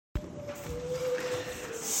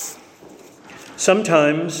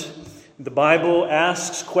Sometimes the Bible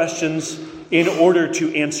asks questions in order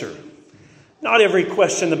to answer. Not every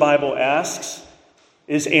question the Bible asks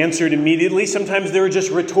is answered immediately. Sometimes there are just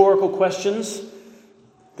rhetorical questions.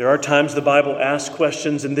 There are times the Bible asks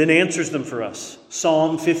questions and then answers them for us.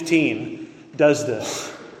 Psalm 15 does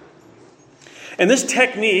this. And this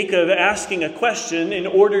technique of asking a question in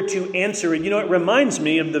order to answer it, it reminds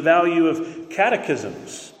me of the value of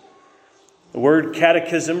catechisms. The word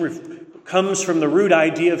catechism comes from the root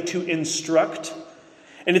idea of to instruct.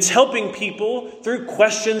 And it's helping people through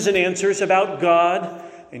questions and answers about God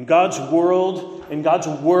and God's world and God's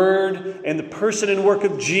word and the person and work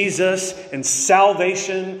of Jesus and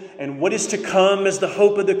salvation and what is to come as the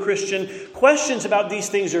hope of the Christian. Questions about these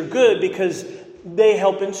things are good because they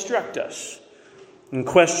help instruct us. And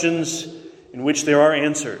questions in which there are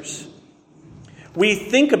answers. We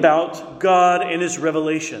think about God and His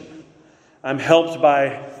revelation. I'm helped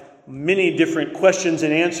by many different questions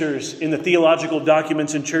and answers in the theological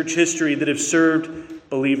documents in church history that have served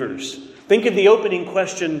believers. Think of the opening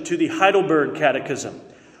question to the Heidelberg Catechism.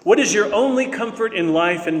 What is your only comfort in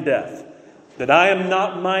life and death? That I am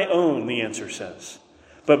not my own, the answer says,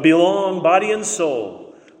 but belong body and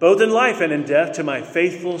soul, both in life and in death, to my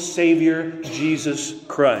faithful Savior, Jesus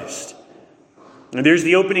Christ. And there's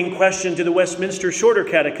the opening question to the Westminster Shorter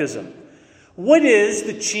Catechism. What is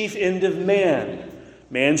the chief end of man?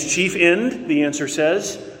 Man's chief end, the answer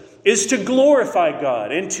says, is to glorify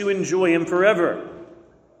God and to enjoy Him forever.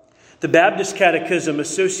 The Baptist Catechism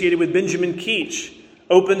associated with Benjamin Keach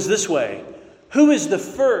opens this way. Who is the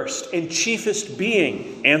first and chiefest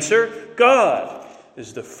being? Answer, God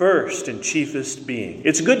is the first and chiefest being.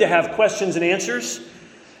 It's good to have questions and answers.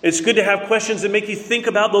 It's good to have questions that make you think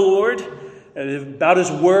about the Lord, about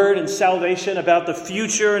His word and salvation, about the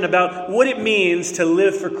future, and about what it means to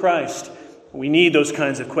live for Christ. We need those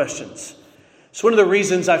kinds of questions. It's one of the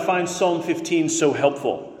reasons I find Psalm 15 so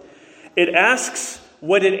helpful. It asks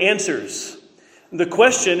what it answers. The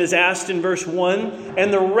question is asked in verse 1,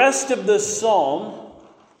 and the rest of the psalm,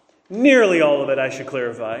 nearly all of it I should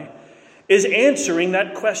clarify, is answering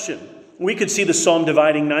that question. We could see the psalm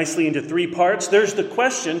dividing nicely into three parts. There's the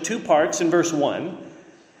question, 2 parts in verse 1,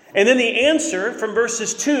 and then the answer from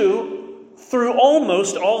verses 2 through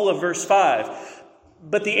almost all of verse 5.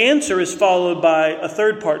 But the answer is followed by a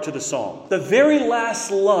third part to the psalm. The very last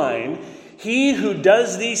line, he who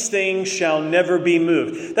does these things shall never be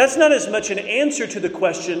moved. That's not as much an answer to the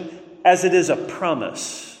question as it is a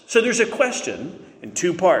promise. So there's a question in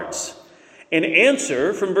 2 parts. An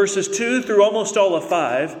answer from verses 2 through almost all of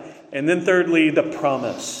 5. And then thirdly, the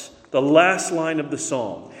promise. The last line of the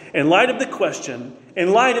psalm. In light of the question,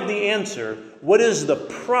 in light of the answer, what is the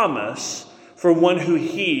promise for one who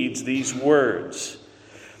heeds these words?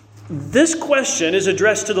 This question is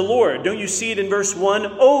addressed to the Lord. Don't you see it in verse 1?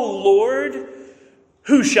 O Lord,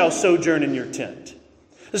 who shall sojourn in your tent?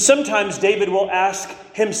 Sometimes David will ask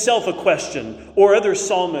himself a question, or other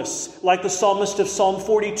psalmists, like the psalmist of Psalm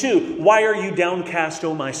 42. Why are you downcast,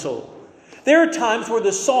 O my soul? There are times where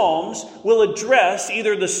the Psalms will address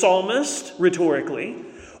either the psalmist rhetorically,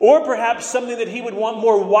 or perhaps something that he would want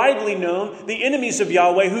more widely known, the enemies of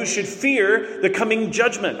Yahweh who should fear the coming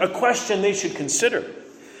judgment, a question they should consider.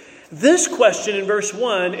 This question in verse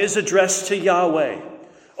 1 is addressed to Yahweh.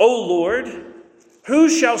 O Lord, who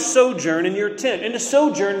shall sojourn in your tent? And to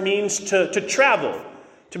sojourn means to travel,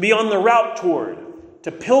 to be on the route toward,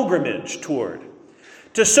 to pilgrimage toward.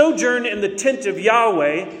 To sojourn in the tent of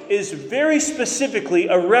Yahweh is very specifically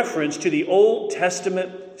a reference to the Old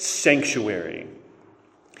Testament sanctuary.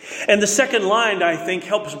 And the second line, I think,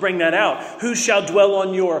 helps bring that out. Who shall dwell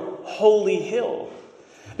on your holy hill?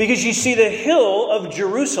 Because you see, the hill of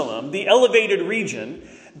Jerusalem, the elevated region,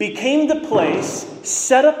 became the place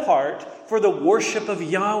set apart for the worship of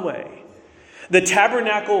Yahweh. The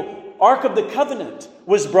tabernacle, Ark of the Covenant,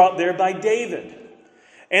 was brought there by David.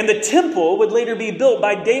 And the temple would later be built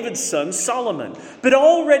by David's son, Solomon. But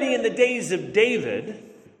already in the days of David,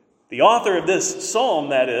 the author of this psalm,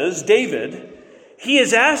 that is, David, he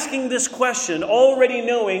is asking this question, already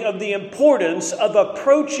knowing of the importance of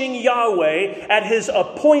approaching Yahweh at His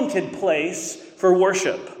appointed place for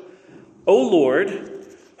worship. O Lord,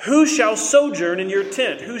 who shall sojourn in your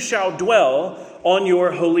tent? Who shall dwell on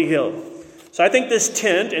your holy hill? So I think this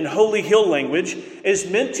tent and holy hill language is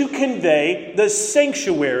meant to convey the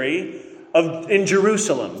sanctuary in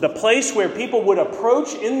Jerusalem, the place where people would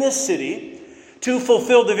approach in this city to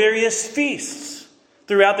fulfill the various feasts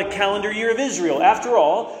throughout the calendar year of Israel. After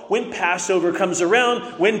all, when Passover comes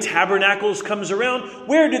around, when Tabernacles comes around,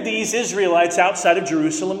 where did these Israelites outside of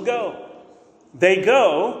Jerusalem go? They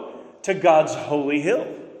go to God's holy hill.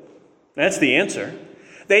 That's the answer.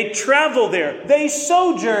 They travel there. They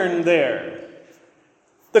sojourn there.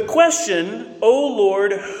 The question, O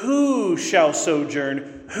Lord, who shall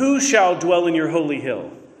sojourn? Who shall dwell in your holy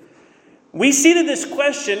hill? We see that this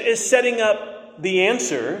question is setting up the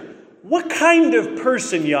answer. What kind of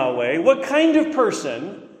person, Yahweh, what kind of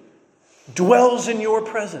person dwells in your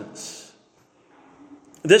presence?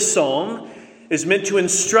 This psalm is meant to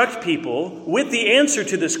instruct people with the answer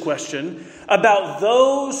to this question about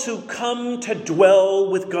those who come to dwell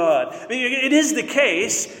with God. It is the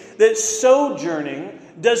case that sojourning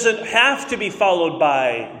doesn't have to be followed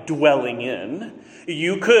by dwelling in.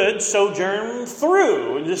 You could sojourn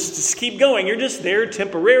through and just keep going. You're just there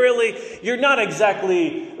temporarily. You're not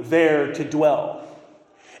exactly there to dwell.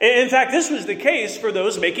 In fact, this was the case for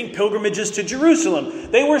those making pilgrimages to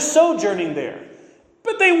Jerusalem. They were sojourning there,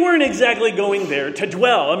 but they weren't exactly going there to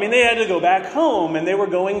dwell. I mean, they had to go back home, and they were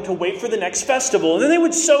going to wait for the next festival, and then they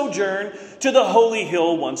would sojourn to the holy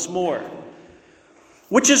hill once more.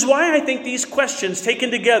 Which is why I think these questions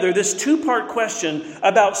taken together, this two-part question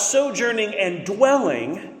about sojourning and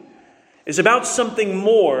dwelling, is about something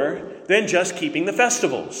more than just keeping the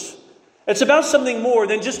festivals. It's about something more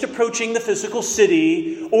than just approaching the physical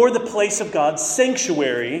city or the place of God's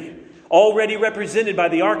sanctuary, already represented by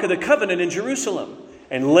the Ark of the Covenant in Jerusalem,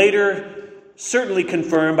 and later certainly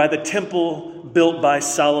confirmed by the temple built by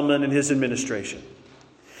Solomon in his administration.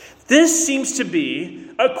 This seems to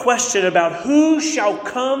be a question about who shall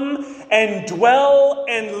come and dwell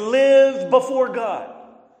and live before God.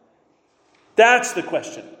 That's the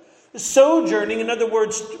question. Sojourning, in other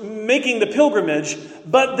words, making the pilgrimage,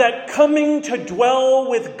 but that coming to dwell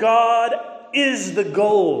with God is the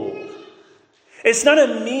goal. It's not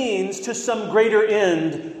a means to some greater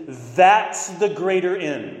end. That's the greater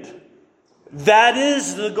end. That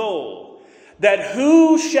is the goal. That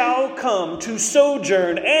who shall come to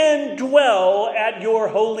sojourn and dwell at your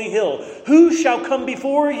holy hill? Who shall come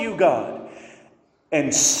before you, God,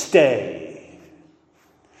 and stay?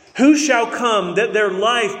 Who shall come that their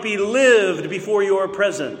life be lived before your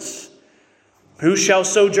presence? Who shall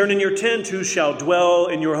sojourn in your tent? Who shall dwell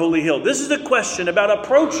in your holy hill? This is a question about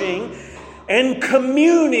approaching and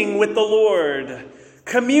communing with the Lord.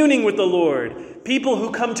 Communing with the Lord. People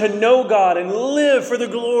who come to know God and live for the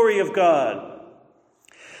glory of God.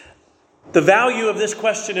 The value of this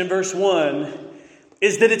question in verse 1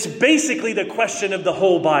 is that it's basically the question of the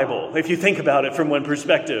whole Bible, if you think about it from one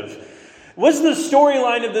perspective. What's the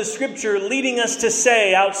storyline of the scripture leading us to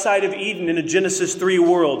say outside of Eden in a Genesis 3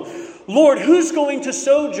 world? Lord, who's going to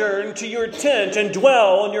sojourn to your tent and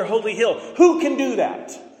dwell on your holy hill? Who can do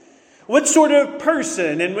that? What sort of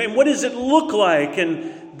person and what does it look like?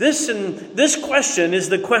 And this question is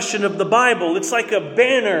the question of the Bible. It's like a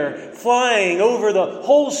banner flying over the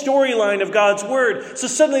whole storyline of God's Word. So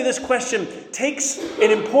suddenly this question takes an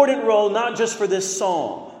important role, not just for this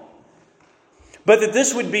psalm, but that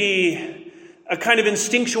this would be a kind of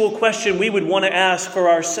instinctual question we would want to ask for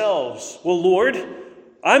ourselves. Well, Lord,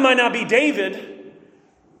 I might not be David,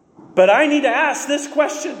 but I need to ask this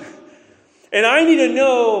question. And I need to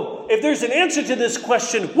know if there's an answer to this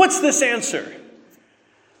question, what's this answer?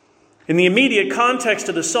 In the immediate context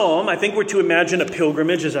of the psalm, I think we're to imagine a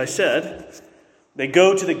pilgrimage, as I said. They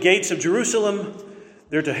go to the gates of Jerusalem.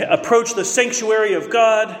 They're to approach the sanctuary of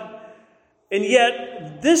God. And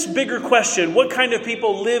yet, this bigger question, what kind of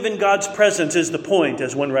people live in God's presence, is the point,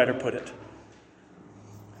 as one writer put it.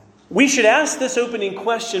 We should ask this opening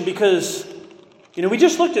question because, we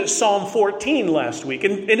just looked at Psalm 14 last week,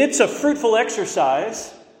 and it's a fruitful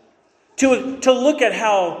exercise to look at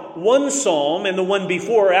how one psalm and the one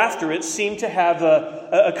before or after it seem to have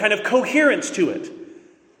a kind of coherence to it.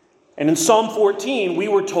 And in Psalm 14, we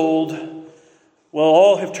were told, well,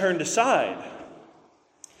 all have turned aside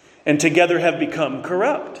and together have become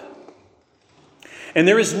corrupt. And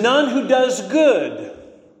there is none who does good,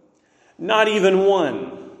 not even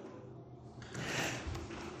one.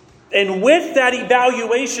 And with that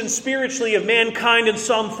evaluation spiritually of mankind in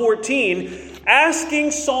Psalm 14,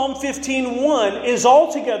 asking Psalm 15:1 is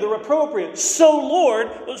altogether appropriate. So, Lord,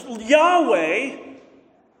 Yahweh,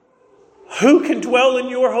 who can dwell in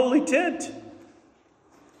your holy tent?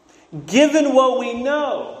 Given what we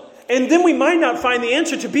know. And then we might not find the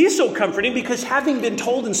answer to be so comforting because having been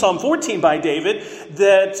told in Psalm 14 by David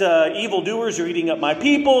that evildoers are eating up my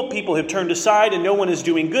people have turned aside and no one is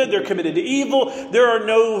doing good, they're committed to evil, there are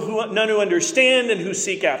none who understand and who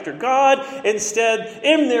seek after God. Instead,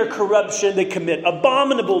 in their corruption, they commit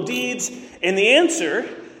abominable deeds. And the answer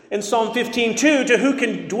in Psalm 15:2 to who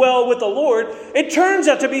can dwell with the Lord, it turns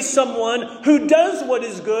out to be someone who does what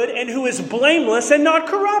is good and who is blameless and not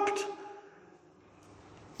corrupt.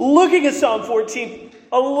 Looking at Psalm 14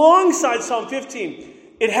 alongside Psalm 15,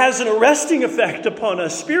 it has an arresting effect upon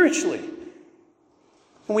us spiritually.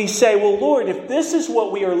 We say, well, Lord, if this is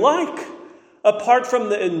what we are like, apart from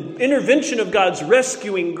the intervention of God's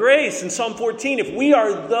rescuing grace in Psalm 14, if we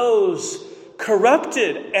are those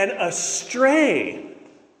corrupted and astray,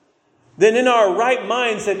 then in our right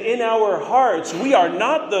minds and in our hearts, we are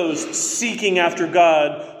not those seeking after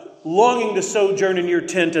God, longing to sojourn in your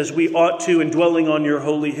tent as we ought to and dwelling on your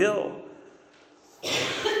holy hill.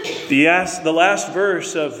 The last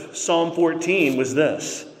verse of Psalm 14 was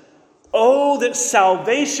this: "Oh, that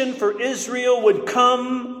salvation for Israel would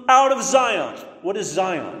come out of Zion." What is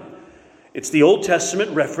Zion? It's the Old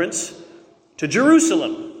Testament reference to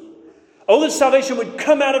Jerusalem. Oh, that salvation would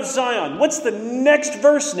come out of Zion. What's the next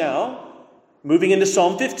verse now? Moving into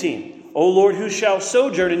Psalm 15. "O Lord, who shall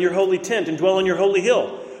sojourn in your holy tent and dwell on your holy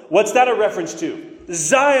hill?" What's that a reference to?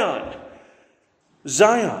 Zion.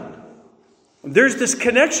 Zion. There's this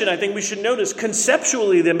connection I think we should notice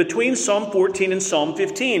conceptually then between Psalm 14 and Psalm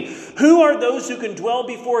 15. Who are those who can dwell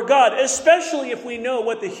before God, especially if we know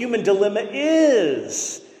what the human dilemma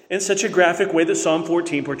is in such a graphic way that Psalm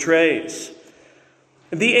 14 portrays?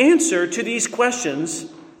 The answer to these questions,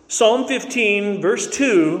 Psalm 15, verse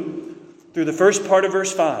 2, through the first part of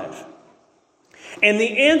verse 5. And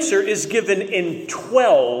the answer is given in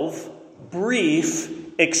 12 brief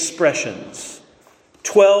expressions.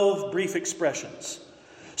 12 brief expressions.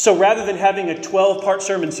 So rather than having a 12-part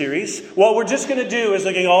sermon series, what we're just going to do is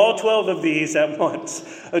looking at all 12 of these at once.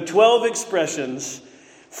 12 expressions.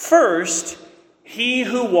 First, he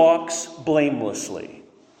who walks blamelessly.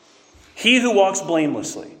 He who walks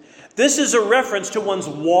blamelessly. This is a reference to one's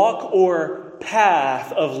walk or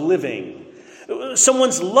path of living.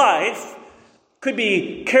 Someone's life could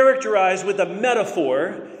be characterized with a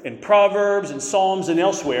metaphor in Proverbs and Psalms and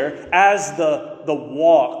elsewhere as the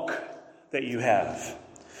walk that you have.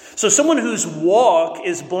 So someone whose walk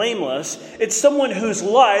is blameless, it's someone whose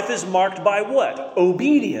life is marked by what?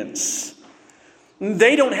 Obedience.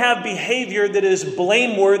 They don't have behavior that is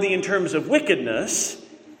blameworthy in terms of wickedness.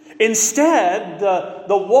 Instead,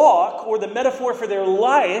 the walk or the metaphor for their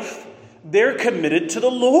life, they're committed to the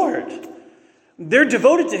Lord. They're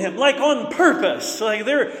devoted to Him, like on purpose. Like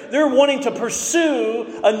they're wanting to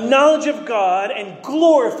pursue a knowledge of God and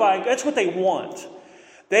glorify. That's what they want.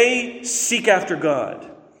 They seek after God.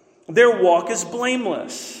 Their walk is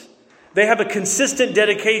blameless. They have a consistent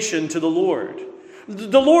dedication to the Lord.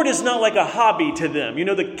 The Lord is not like a hobby to them. You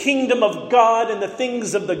know, the kingdom of God and the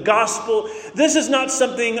things of the gospel. This is not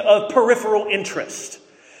something of peripheral interest.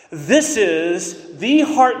 This is the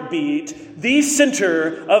heartbeat, the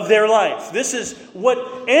center of their life. This is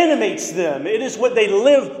what animates them. It is what they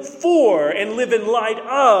live for and live in light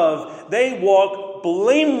of. They walk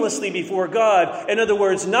blamelessly before God. In other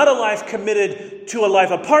words, not a life committed to a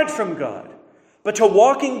life apart from God, but to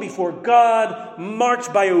walking before God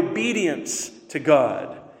marked by obedience to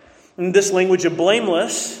God. And this language of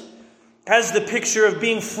blameless has the picture of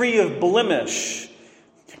being free of blemish,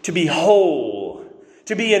 to be whole,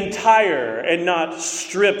 to be entire and not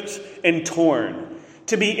stripped and torn,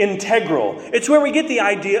 to be integral. It's where we get the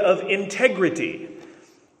idea of integrity.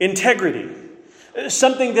 Integrity.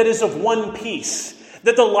 Something that is of one piece.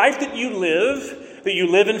 That the life that you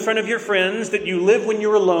live in front of your friends, that you live when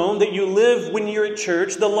you're alone, that you live when you're at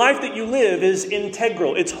church, the life that you live is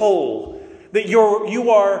integral. It's whole. That you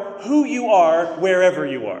are who you are wherever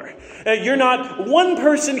you are. You're not one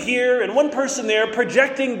person here and one person there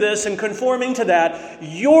projecting this and conforming to that.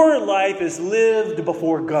 Your life is lived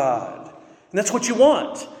before God. And that's what you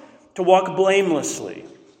want, to walk blamelessly.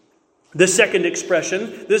 The second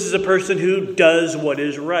expression, this is a person who does what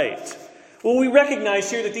is right. Well, we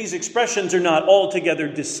recognize here that these expressions are not altogether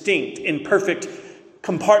distinct in perfect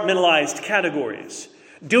compartmentalized categories.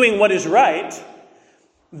 Doing what is right,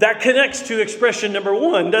 that connects to expression number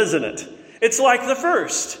 1, doesn't it? It's like the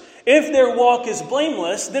first. If their walk is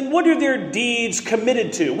blameless, then what are their deeds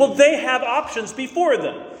committed to? Well, they have options before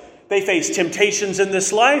them. They face temptations in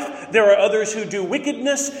this life. There are others who do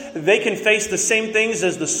wickedness. They can face the same things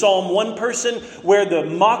as the Psalm 1 person, where the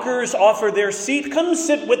mockers offer their seat. Come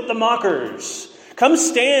sit with the mockers. Come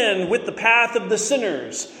stand with the path of the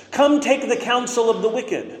sinners. Come take the counsel of the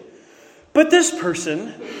wicked. But this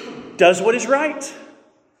person does what is right.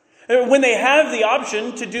 When they have the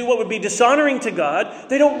option to do what would be dishonoring to God,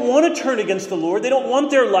 they don't want to turn against the Lord. They don't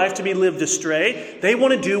want their life to be lived astray. They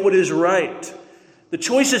want to do what is right. The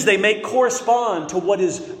choices they make correspond to what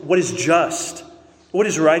is just, what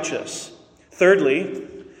is righteous. Thirdly,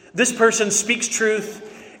 this person speaks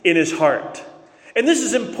truth in his heart. And this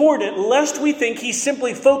is important lest we think he's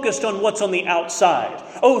simply focused on what's on the outside.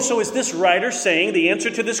 Oh, so is this writer saying the answer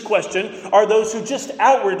to this question are those who just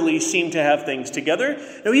outwardly seem to have things together?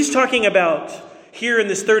 No, he's talking about, here in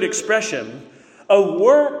this third expression, a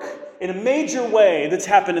work in a major way that's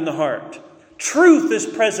happened in the heart. Truth is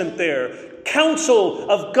present there.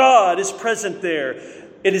 Counsel of God is present there.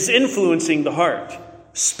 It is influencing the heart.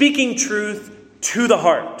 Speaking truth to the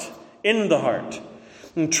heart, in the heart.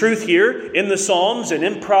 And truth here in the Psalms and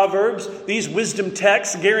in Proverbs, these wisdom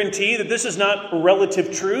texts guarantee that this is not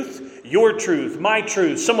relative truth, your truth, my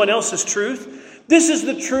truth, someone else's truth. This is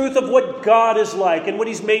the truth of what God is like and what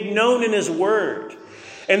he's made known in his word.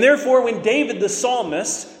 And therefore, when David the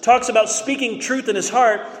psalmist talks about speaking truth in his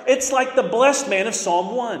heart, it's like the blessed man of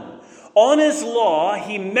Psalm 1. On his law,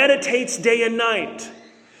 he meditates day and night.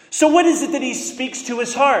 So what is it that he speaks to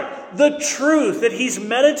his heart? The truth that he's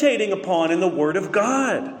meditating upon in the Word of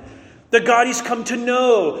God. The God he's come to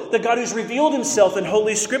know. The God who's revealed himself in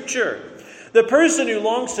Holy Scripture. The person who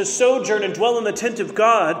longs to sojourn and dwell in the tent of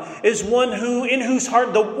God is one in whose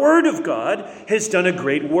heart the Word of God has done a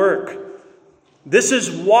great work. This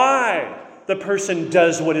is why the person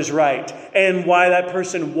does what is right and why that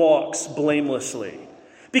person walks blamelessly.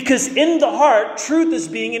 Because in the heart, truth is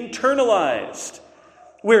being internalized.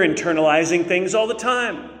 We're internalizing things all the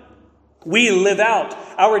time. We live out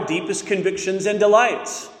our deepest convictions and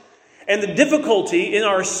delights. And the difficulty in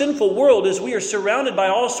our sinful world is we are surrounded by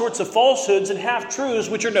all sorts of falsehoods and half-truths,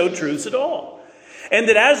 which are no truths at all. And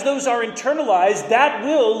that as those are internalized, that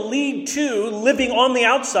will lead to living on the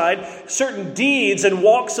outside certain deeds and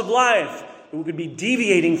walks of life. We could be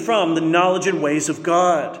deviating from the knowledge and ways of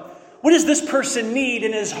God. What does this person need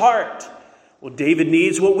in his heart? Well, David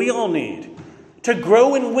needs what we all need. To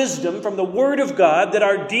grow in wisdom from the Word of God, that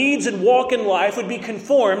our deeds and walk in life would be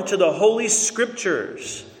conformed to the Holy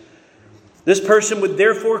Scriptures. This person would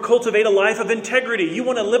therefore cultivate a life of integrity. You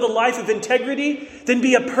want to live a life of integrity? Then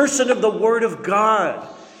be a person of the Word of God.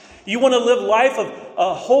 You want to live life of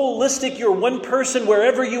a holistic, you're one person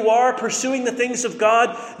wherever you are, pursuing the things of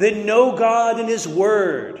God, then know God in His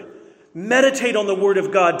Word. Meditate on the Word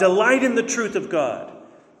of God. Delight in the truth of God.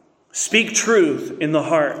 Speak truth in the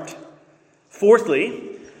heart.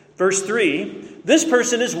 Fourthly, verse 3, this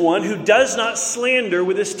person is one who does not slander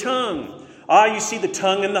with his tongue. You see, the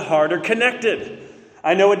tongue and the heart are connected.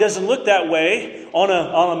 I know it doesn't look that way on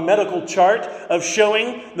a medical chart of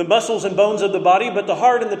showing the muscles and bones of the body, but the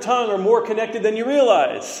heart and the tongue are more connected than you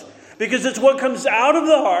realize. Because it's what comes out of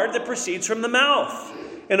the heart that proceeds from the mouth.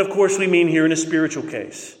 And of course, we mean here in a spiritual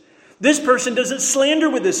case. This person doesn't slander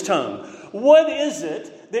with his tongue. What is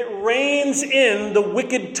it that reigns in the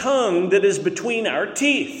wicked tongue that is between our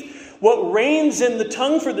teeth? What reigns in the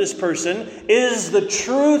tongue for this person is the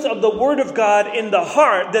truth of the Word of God in the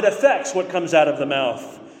heart that affects what comes out of the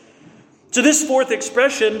mouth. So this fourth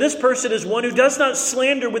expression, this person is one who does not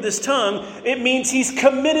slander with his tongue. It means he's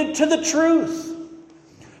committed to the truth.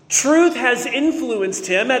 Truth has influenced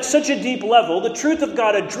him at such a deep level, the truth of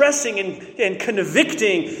God addressing and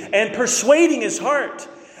convicting and persuading his heart,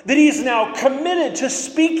 that he is now committed to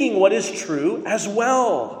speaking what is true as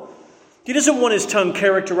well. He doesn't want his tongue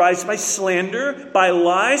characterized by slander, by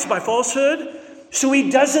lies, by falsehood. So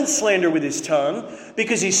he doesn't slander with his tongue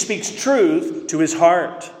because he speaks truth to his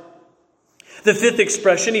heart. The fifth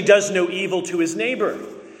expression, he does no evil to his neighbor.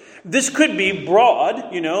 This could be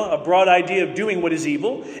broad, a broad idea of doing what is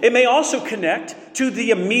evil. It may also connect to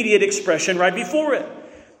the immediate expression right before it.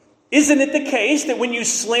 Isn't it the case that when you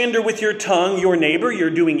slander with your tongue your neighbor,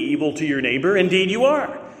 you're doing evil to your neighbor? Indeed you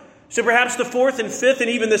are. So perhaps the fourth and fifth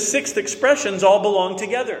and even the sixth expressions all belong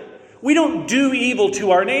together. We don't do evil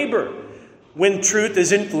to our neighbor when truth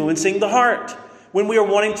is influencing the heart. When we are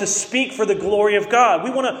wanting to speak for the glory of God. We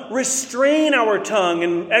want to restrain our tongue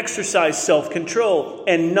and exercise self-control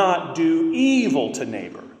and not do evil to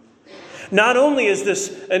neighbor. Not only is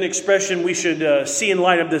this an expression we should see in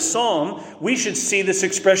light of this psalm, we should see this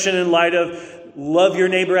expression in light of love your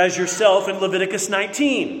neighbor as yourself in Leviticus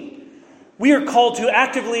 19. We are called to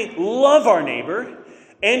actively love our neighbor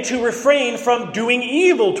and to refrain from doing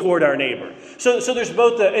evil toward our neighbor. So there's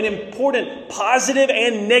both an important positive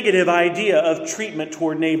and negative idea of treatment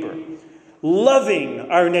toward neighbor. Loving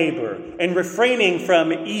our neighbor and refraining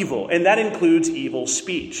from evil, and that includes evil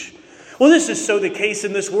speech. Well, this is so the case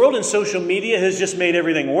in this world, and social media has just made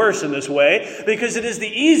everything worse in this way, because it is the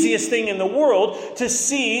easiest thing in the world to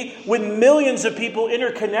see, with millions of people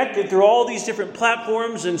interconnected through all these different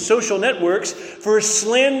platforms and social networks, for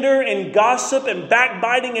slander and gossip and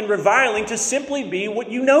backbiting and reviling to simply be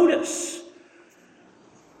what you notice.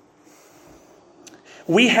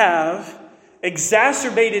 We have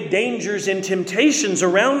exacerbated dangers and temptations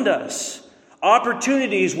around us,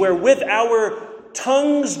 opportunities where with our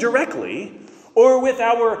tongues directly or with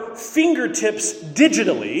our fingertips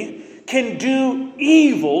digitally can do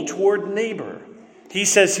evil toward neighbor. He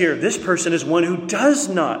says here, this person is one who does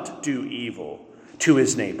not do evil to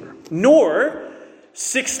his neighbor. Nor,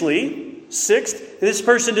 sixth, this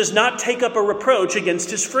person does not take up a reproach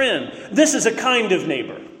against his friend. This is a kind of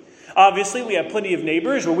neighbor. Obviously, we have plenty of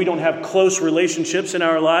neighbors where we don't have close relationships in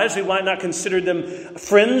our lives. We might not consider them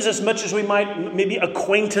friends as much as we might maybe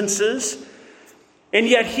acquaintances. And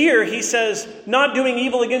yet here he says, not doing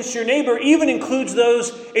evil against your neighbor even includes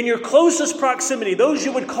those in your closest proximity, those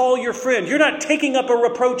you would call your friend. You're not taking up a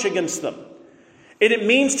reproach against them. And it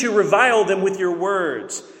means to revile them with your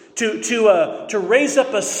words, to raise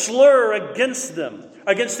up a slur against them,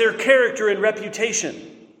 against their character and reputation.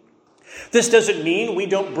 This doesn't mean we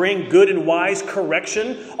don't bring good and wise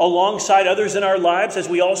correction alongside others in our lives as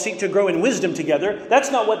we all seek to grow in wisdom together.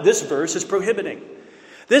 That's not what this verse is prohibiting.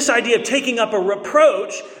 This idea of taking up a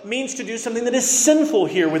reproach means to do something that is sinful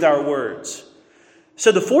here with our words.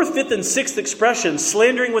 So the fourth, fifth, and sixth expressions,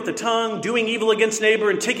 slandering with the tongue, doing evil against neighbor,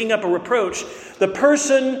 and taking up a reproach, the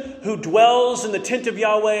person who dwells in the tent of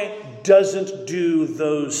Yahweh doesn't do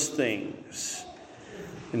those things.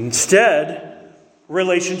 Instead,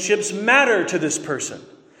 relationships matter to this person.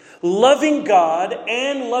 Loving God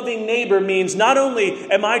and loving neighbor means not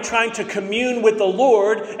only am I trying to commune with the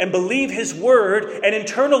Lord and believe His Word and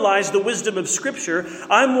internalize the wisdom of Scripture,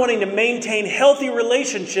 I'm wanting to maintain healthy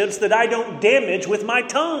relationships that I don't damage with my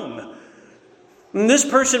tongue. And this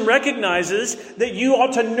person recognizes that you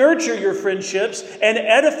ought to nurture your friendships and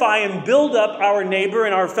edify and build up our neighbor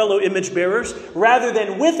and our fellow image bearers rather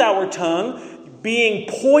than with our tongue being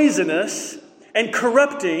poisonous and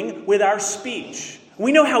corrupting with our speech.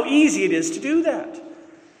 We know how easy it is to do that.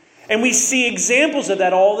 And we see examples of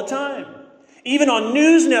that all the time. Even on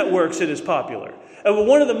news networks it is popular.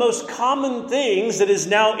 One of the most common things that is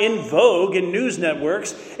now in vogue in news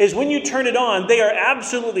networks is when you turn it on, they are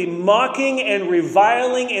absolutely mocking and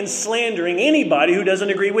reviling and slandering anybody who doesn't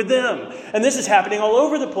agree with them. And this is happening all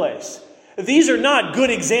over the place. These are not good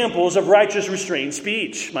examples of righteous restrained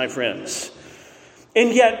speech, my friends.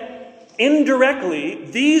 And yet, indirectly,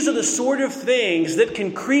 these are the sort of things that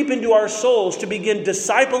can creep into our souls to begin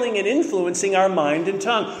discipling and influencing our mind and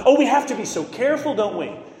tongue. Oh, we have to be so careful, don't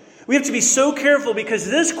we? We have to be so careful because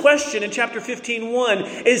this question in chapter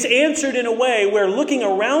 15:1 is answered in a way where looking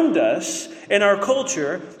around us in our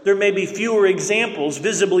culture, there may be fewer examples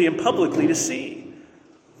visibly and publicly to see.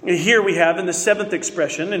 Here we have in the seventh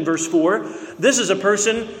expression in verse 4, this is a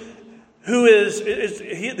person who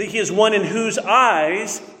he is one in whose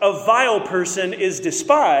eyes a vile person is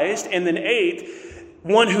despised. And then eighth,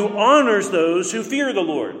 one who honors those who fear the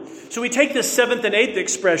Lord. So we take the seventh and eighth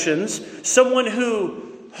expressions, someone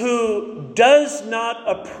who does not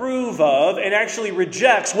approve of and actually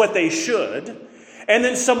rejects what they should, and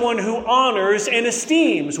then someone who honors and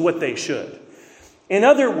esteems what they should. In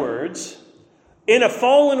other words, in a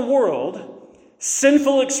fallen world,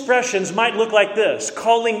 sinful expressions might look like this: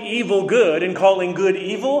 calling evil good and calling good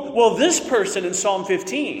evil. Well, this person in Psalm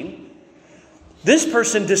 15, this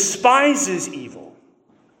person despises evil.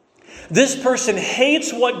 This person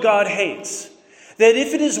hates what God hates. That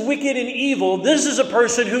if it is wicked and evil, this is a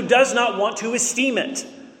person who does not want to esteem it.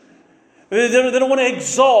 They don't want to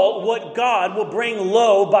exalt what God will bring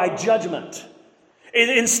low by judgment.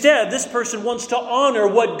 Instead, this person wants to honor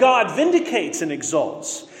what God vindicates and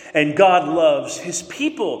exalts. And God loves His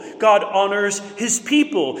people. God honors His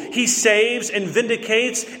people. He saves and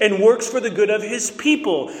vindicates and works for the good of His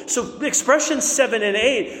people. So expressions 7 and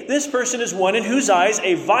 8, this person is one in whose eyes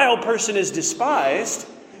a vile person is despised,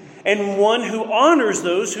 and one who honors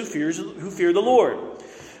those who fear the Lord.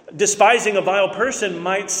 Despising a vile person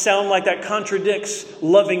might sound like that contradicts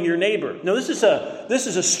loving your neighbor. No, this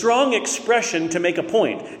is a strong expression to make a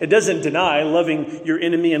point. It doesn't deny loving your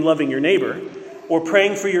enemy and loving your neighbor, or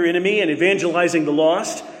praying for your enemy and evangelizing the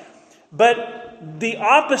lost. But the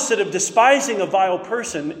opposite of despising a vile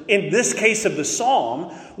person, in this case of the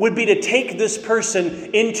psalm, would be to take this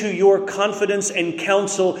person into your confidence and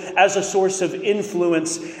counsel as a source of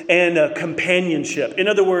influence and companionship. In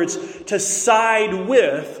other words, to side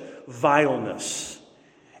with vileness.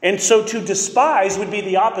 And so to despise would be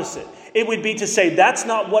the opposite. It would be to say, that's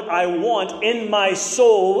not what I want in my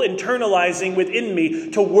soul, internalizing within me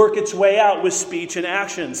to work its way out with speech and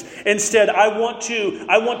actions. Instead, I want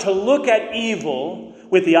to look at evil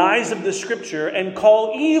with the eyes of the Scripture and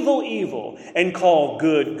call evil evil and call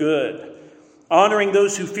good good. Honoring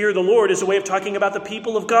those who fear the Lord is a way of talking about the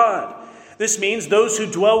people of God. This means those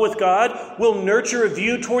who dwell with God will nurture a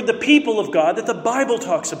view toward the people of God that the Bible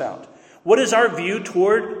talks about. What is our view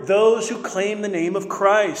toward those who claim the name of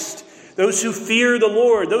Christ? Those who fear the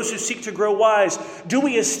Lord, those who seek to grow wise. Do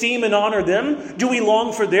we esteem and honor them? Do we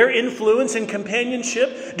long for their influence and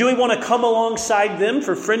companionship? Do we want to come alongside them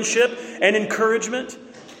for friendship and encouragement?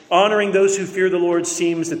 Honoring those who fear the Lord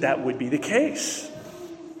seems that would be the case.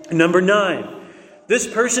 Number 9, this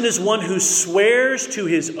person is one who swears to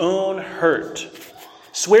his own hurt.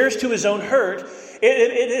 Swears to his own hurt.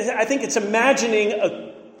 I think it's imagining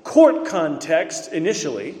a court context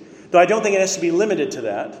initially, though I don't think it has to be limited to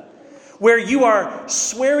that, where you are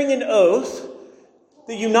swearing an oath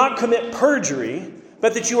that you not commit perjury,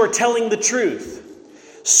 but that you are telling the truth.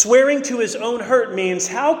 Swearing to his own hurt means,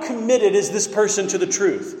 how committed is this person to the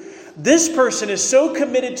truth? This person is so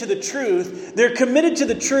committed to the truth, they're committed to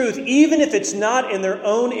the truth even if it's not in their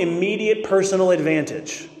own immediate personal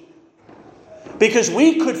advantage. Because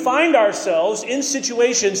we could find ourselves in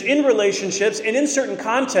situations, in relationships, and in certain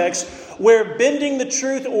contexts where bending the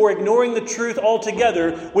truth or ignoring the truth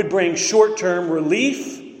altogether would bring short-term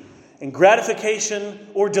relief and gratification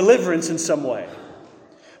or deliverance in some way.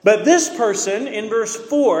 But this person, in verse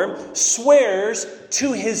 4, swears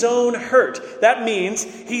to his own hurt. That means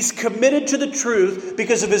he's committed to the truth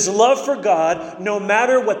because of his love for God, no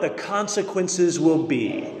matter what the consequences will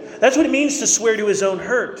be. That's what it means to swear to his own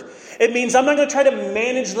hurt. It means I'm not going to try to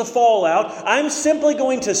manage the fallout. I'm simply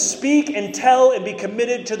going to speak and tell and be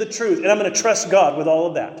committed to the truth. And I'm going to trust God with all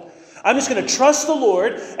of that. I'm just going to trust the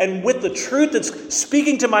Lord, and with the truth that's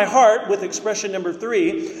speaking to my heart, with expression number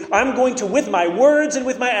 3, I'm going to, with my words and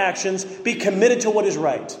with my actions, be committed to what is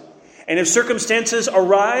right. And if circumstances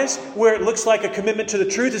arise where it looks like a commitment to the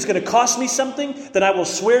truth is going to cost me something, then I will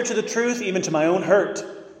swear to the truth, even to my own hurt.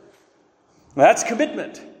 Well, that's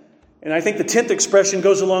commitment. And I think the 10th expression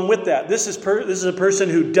goes along with that. This is a person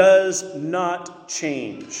who does not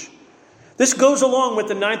change. This goes along with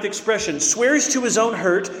the 9th expression, swears to his own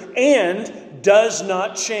hurt and does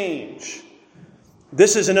not change.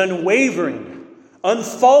 This is an unwavering,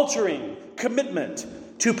 unfaltering commitment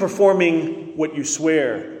to performing what you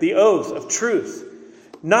swear, the oath of truth.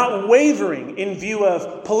 Not wavering in view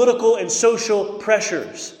of political and social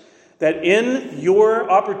pressures. That in your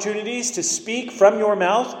opportunities to speak from your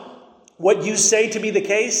mouth what you say to be the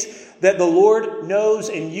case, that the Lord knows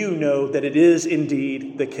and you know that it is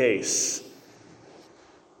indeed the case.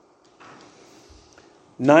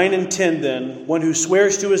 9 and 10 then, one who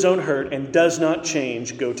swears to his own hurt and does not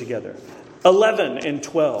change go together. 11 and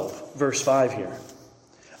 12, verse 5 here.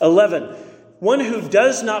 11, one who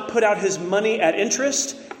does not put out his money at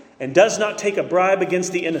interest and does not take a bribe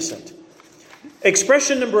against the innocent.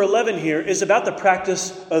 Expression number 11 here is about the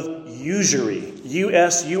practice of usury.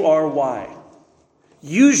 U-S-U-R-Y.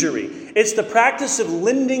 Usury. It's the practice of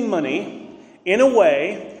lending money in a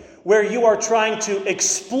way where you are trying to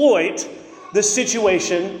exploit the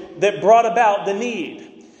situation that brought about the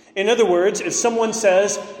need. In other words, if someone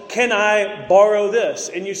says, "Can I borrow this?"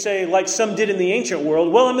 and you say, like some did in the ancient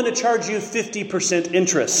world, "Well, I'm going to charge you 50%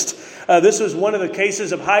 interest." This was one of the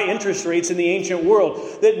cases of high interest rates in the ancient world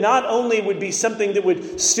that not only would be something that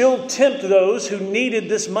would still tempt those who needed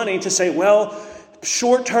this money to say, "Well,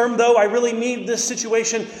 short term though, I really need this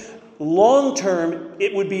situation." Long term,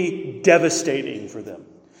 it would be devastating for them.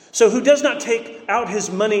 So who does not put out his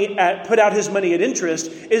money at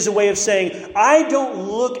interest is a way of saying, I don't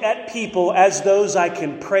look at people as those I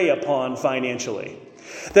can prey upon financially.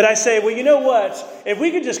 That I say, well, you know what? If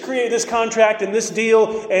we could just create this contract and this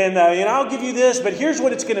deal, and I'll give you this, but here's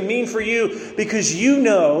what it's going to mean for you, because you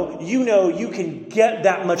know you can get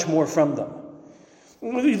that much more from them.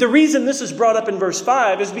 The reason this is brought up in verse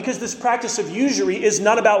 5 is because this practice of usury is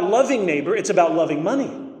not about loving neighbor, it's about loving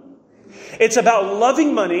money. It's about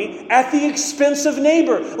loving money at the expense of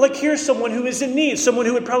neighbor. Like here's someone who is in need, someone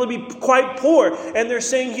who would probably be quite poor. And they're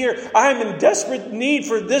saying here, I'm in desperate need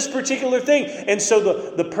for this particular thing. And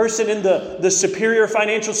so the person in the superior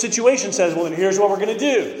financial situation says, well, then here's what we're going to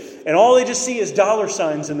do. And all they just see is dollar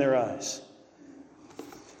signs in their eyes.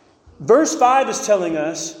 Verse 5 is telling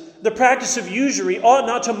us the practice of usury ought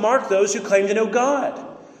not to mark those who claim to know God.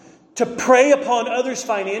 To prey upon others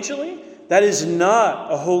financially, that is not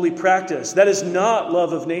a holy practice. That is not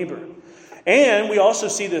love of neighbor. And we also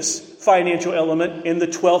see this financial element in the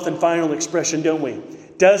 12th and final expression, don't we?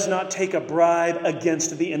 Does not take a bribe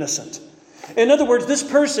against the innocent. In other words, this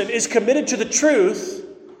person is committed to the truth,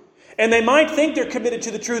 and they might think they're committed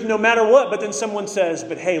to the truth no matter what, but then someone says,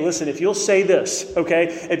 but hey, listen, if you'll say this, okay,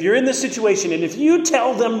 if you're in this situation, and if you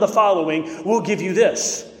tell them the following, we'll give you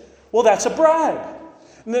this. Well, that's a bribe.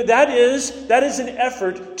 That is an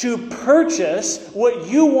effort to purchase what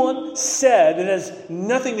you want said. It has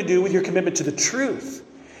nothing to do with your commitment to the truth.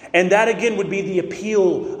 And that again would be the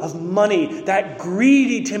appeal of money, that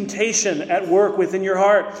greedy temptation at work within your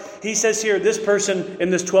heart. He says here, this person in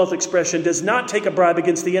this 12th expression does not take a bribe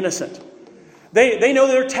against the innocent. They know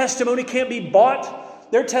their testimony can't be bought.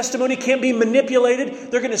 Their testimony can't be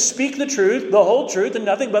manipulated. They're going to speak the truth, the whole truth, and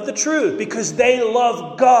nothing but the truth because they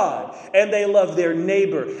love God and they love their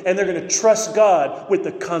neighbor and they're going to trust God with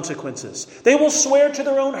the consequences. They will swear to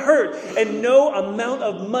their own hurt and no amount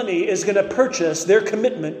of money is going to purchase their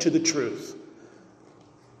commitment to the truth.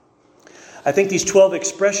 I think these 12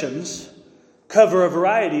 expressions cover a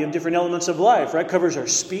variety of different elements of life, right? Covers our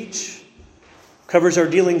speech, covers our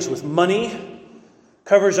dealings with money,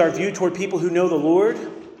 covers our view toward people who know the Lord,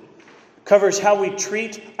 covers how we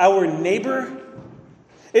treat our neighbor.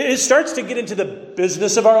 It starts to get into the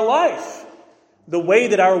business of our life, the way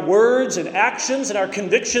that our words and actions and our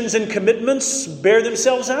convictions and commitments bear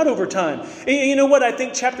themselves out over time. You know what I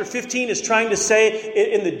think chapter 15 is trying to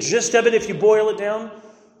say in the gist of it, if you boil it down?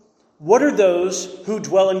 What are those who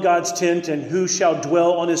dwell in God's tent and who shall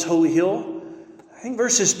dwell on his holy hill? I think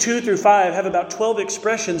verses 2 through 5 have about 12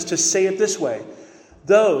 expressions to say it this way.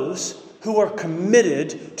 Those who are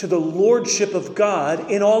committed to the lordship of God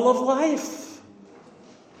in all of life.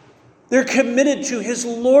 They're committed to his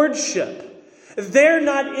lordship. They're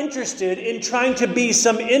not interested in trying to be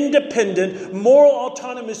some independent, moral,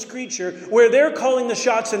 autonomous creature where they're calling the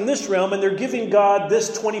shots in this realm and they're giving God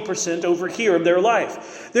this 20% over here of their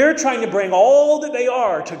life. They're trying to bring all that they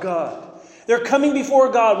are to God. They're coming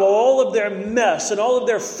before God with all of their mess and all of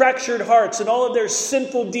their fractured hearts and all of their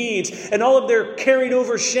sinful deeds and all of their carried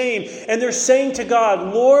over shame. And they're saying to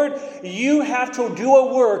God, Lord, you have to do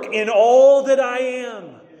a work in all that I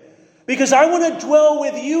am. Because I want to dwell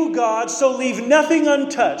with you, God, so leave nothing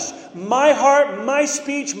untouched. My heart, my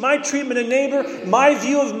speech, my treatment of neighbor, my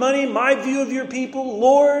view of money, my view of your people.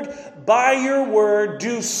 Lord, by your word,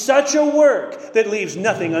 do such a work that leaves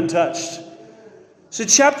nothing untouched. So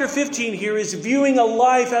chapter 15 here is viewing a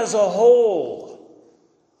life as a whole.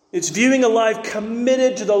 It's viewing a life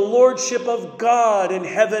committed to the lordship of God in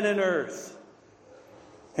heaven and earth.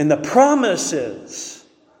 And the promise is,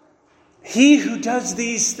 he who does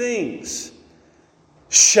these things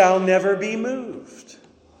shall never be moved.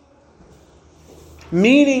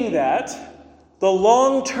 Meaning that the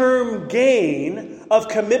long-term gain of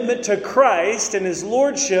commitment to Christ and his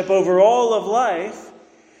lordship over all of life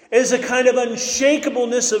is a kind of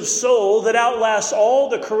unshakableness of soul that outlasts all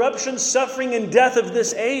the corruption, suffering, and death of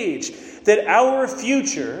this age. That our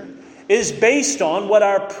future is based on what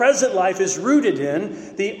our present life is rooted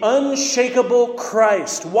in, the unshakable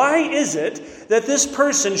Christ. Why is it that this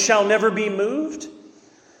person shall never be moved?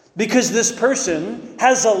 Because this person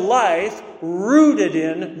has a life rooted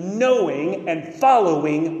in knowing and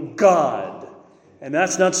following God. And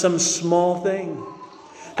that's not some small thing.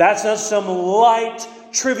 That's not some light,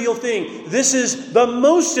 trivial thing. This is the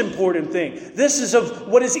most important thing. This is of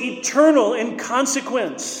what is eternal in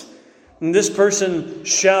consequence. And this person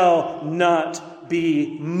shall not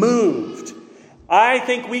be moved. I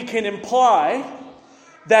think we can imply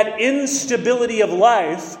that instability of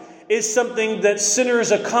life is something that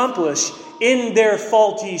sinners accomplish in their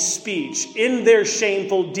faulty speech, in their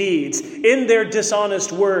shameful deeds, in their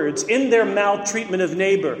dishonest words, in their maltreatment of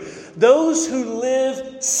neighbor. Those who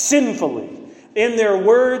live sinfully in their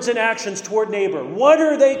words and actions toward neighbor, what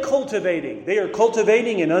are they cultivating? They are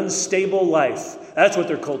cultivating an unstable life. That's what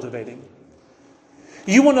they're cultivating.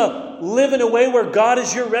 You want to live in a way where God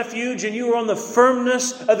is your refuge and you are on the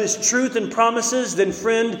firmness of his truth and promises, then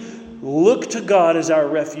friend, look to God as our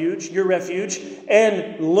refuge, your refuge,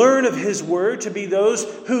 and learn of his word to be those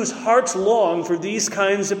whose hearts long for these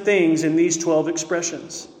kinds of things in these 12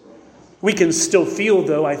 expressions. We can still feel,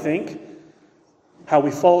 though, I think, how we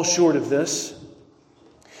fall short of this.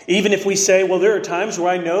 Even if we say, well, there are times where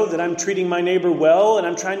I know that I'm treating my neighbor well and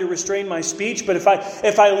I'm trying to restrain my speech. But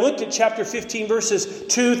if I looked at chapter 15, verses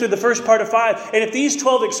 2 through the first part of 5, and if these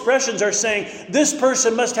 12 expressions are saying this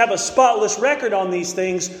person must have a spotless record on these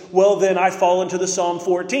things, well, then I fall into the Psalm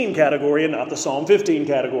 14 category and not the Psalm 15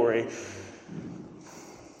 category.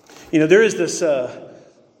 You know, there is this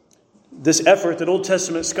effort that Old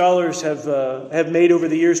Testament scholars have made over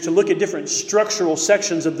the years to look at different structural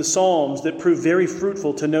sections of the Psalms that prove very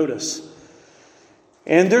fruitful to notice.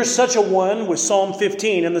 And there's such a one with Psalm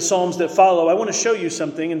 15 and the Psalms that follow. I want to show you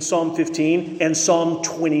something in Psalm 15 and Psalm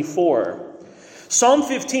 24. Psalm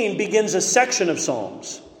 15 begins a section of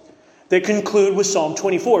Psalms that conclude with Psalm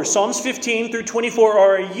 24. Psalms 15 through 24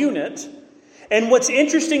 are a unit. And what's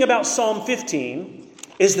interesting about Psalm 15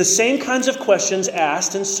 is the same kinds of questions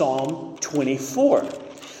asked in Psalm 24.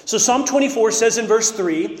 So Psalm 24 says in verse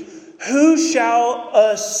 3, "Who shall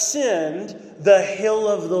ascend the hill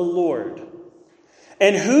of the Lord?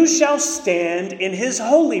 And who shall stand in his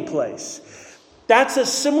holy place?" That's a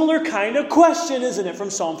similar kind of question, isn't it,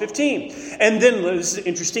 from Psalm 15? And then there's an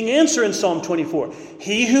interesting answer in Psalm 24.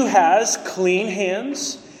 "He who has clean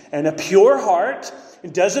hands and a pure heart,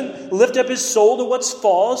 doesn't lift up his soul to what's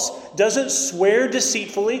false, doesn't swear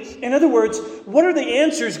deceitfully." In other words, what are the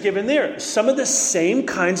answers given there? Some of the same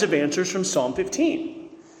kinds of answers from Psalm 15.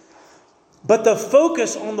 But the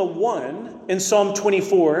focus on the one in Psalm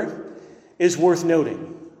 24 is worth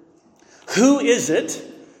noting. Who is it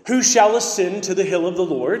who shall ascend to the hill of the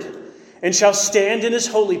Lord and shall stand in his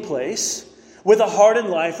holy place with a heart and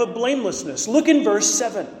life of blamelessness? Look in verse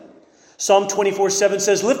 7. Psalm 24:7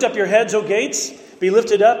 says, "Lift up your heads, O gates, be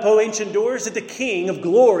lifted up, O ancient doors, that the King of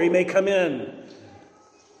glory may come in."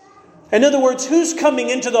 In other words, who's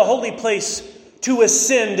coming into the holy place to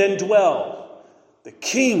ascend and dwell? The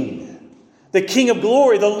King of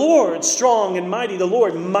glory, the Lord strong and mighty, the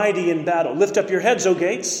Lord mighty in battle. "Lift up your heads, O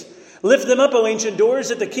gates. Lift them up, O ancient doors,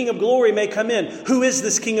 that the King of glory may come in." Who is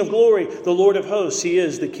this King of glory? The Lord of hosts. He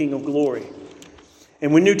is the King of glory.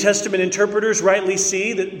 And when New Testament interpreters rightly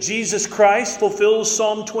see that Jesus Christ fulfills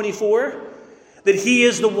Psalm 24, that he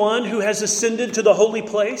is the one who has ascended to the holy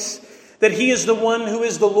place, that he is the one who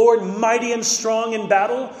is the Lord mighty and strong in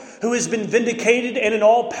battle, who has been vindicated and in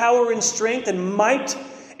all power and strength and might,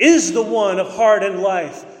 is the one of heart and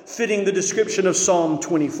life, fitting the description of Psalm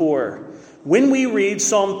 24. When we read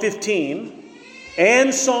Psalm 15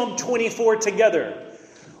 and Psalm 24 together,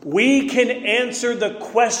 we can answer the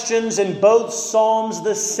questions in both Psalms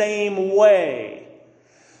the same way.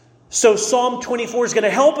 So Psalm 24 is going to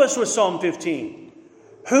help us with Psalm 15.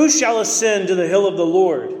 Who shall ascend to the hill of the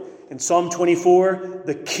Lord? In Psalm 24,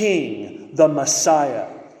 the King, the Messiah.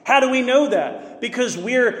 How do we know that? Because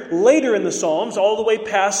we're later in the Psalms, all the way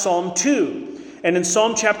past Psalm 2. And in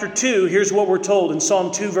Psalm chapter 2, here's what we're told in Psalm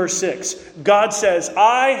 2 verse 6. God says,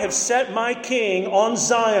 "I have set my King on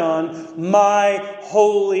Zion, my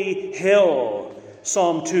holy hill."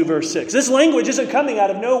 Psalm 2 verse 6. This language isn't coming out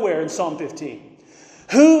of nowhere in Psalm 15.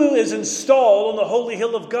 Who is installed on the holy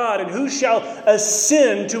hill of God, and who shall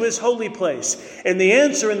ascend to his holy place? And the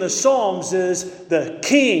answer in the Psalms is the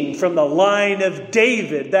King from the line of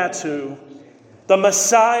David. That's who. The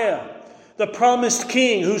Messiah. The promised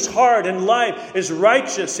King whose heart and life is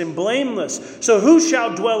righteous and blameless. So who shall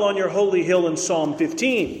dwell on your holy hill in Psalm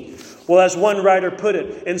 15? Well, as one writer put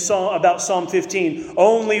it about Psalm 15,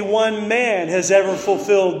 only one man has ever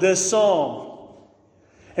fulfilled this psalm.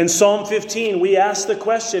 In Psalm 15, we ask the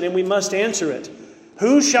question and we must answer it.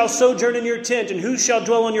 Who shall sojourn in your tent and who shall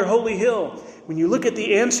dwell on your holy hill? When you look at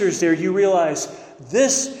the answers there, you realize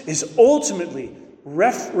this is ultimately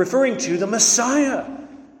referring to the Messiah.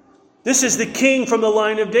 This is the King from the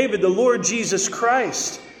line of David, the Lord Jesus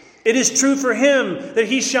Christ. It is true for him that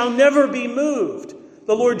he shall never be moved.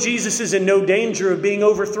 The Lord Jesus is in no danger of being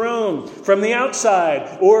overthrown from the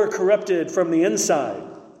outside or corrupted from the inside.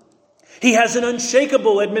 He has an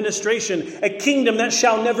unshakable administration, a kingdom that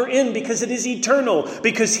shall never end because it is eternal,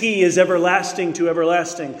 because he is everlasting to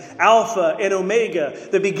everlasting, Alpha and Omega,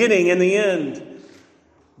 the beginning and the end.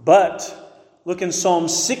 But look in Psalm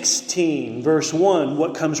 16, verse 1,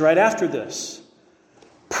 what comes right after this.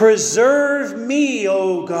 "Preserve me,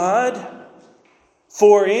 O God,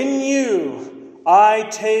 for in you I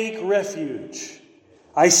take refuge.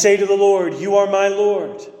 I say to the Lord, you are my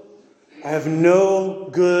Lord. I have no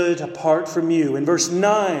good apart from you." In verse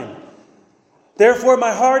 9, "Therefore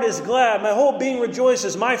my heart is glad, my whole being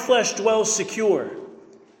rejoices, my flesh dwells secure."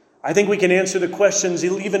 I think we can answer the questions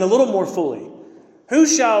even a little more fully. Who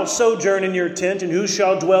shall sojourn in your tent and who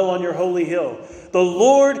shall dwell on your holy hill? The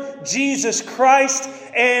Lord Jesus Christ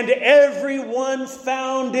and everyone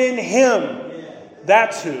found in him.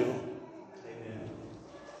 That's who.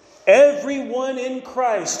 Everyone in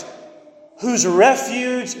Christ whose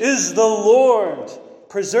refuge is the Lord.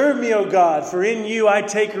 Preserve me, O God, for in you I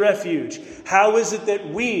take refuge. How is it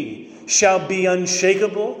that we shall be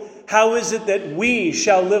unshakable? How is it that we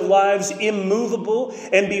shall live lives immovable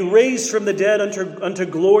and be raised from the dead unto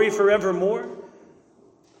glory forevermore?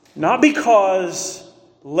 Not because,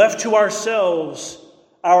 left to ourselves,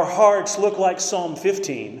 our hearts look like Psalm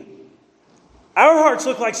 15. Our hearts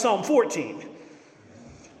look like Psalm 14.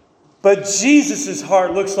 But Jesus'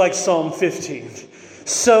 heart looks like Psalm 15.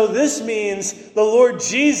 So this means the Lord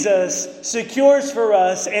Jesus secures for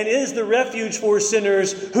us and is the refuge for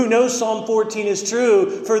sinners who know Psalm 14 is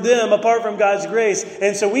true for them apart from God's grace.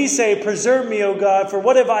 And so we say, preserve me, O God, for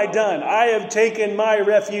what have I done? I have taken my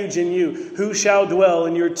refuge in you. Who shall dwell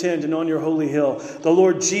in your tent and on your holy hill? The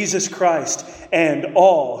Lord Jesus Christ and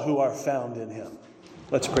all who are found in him.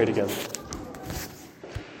 Let's pray together.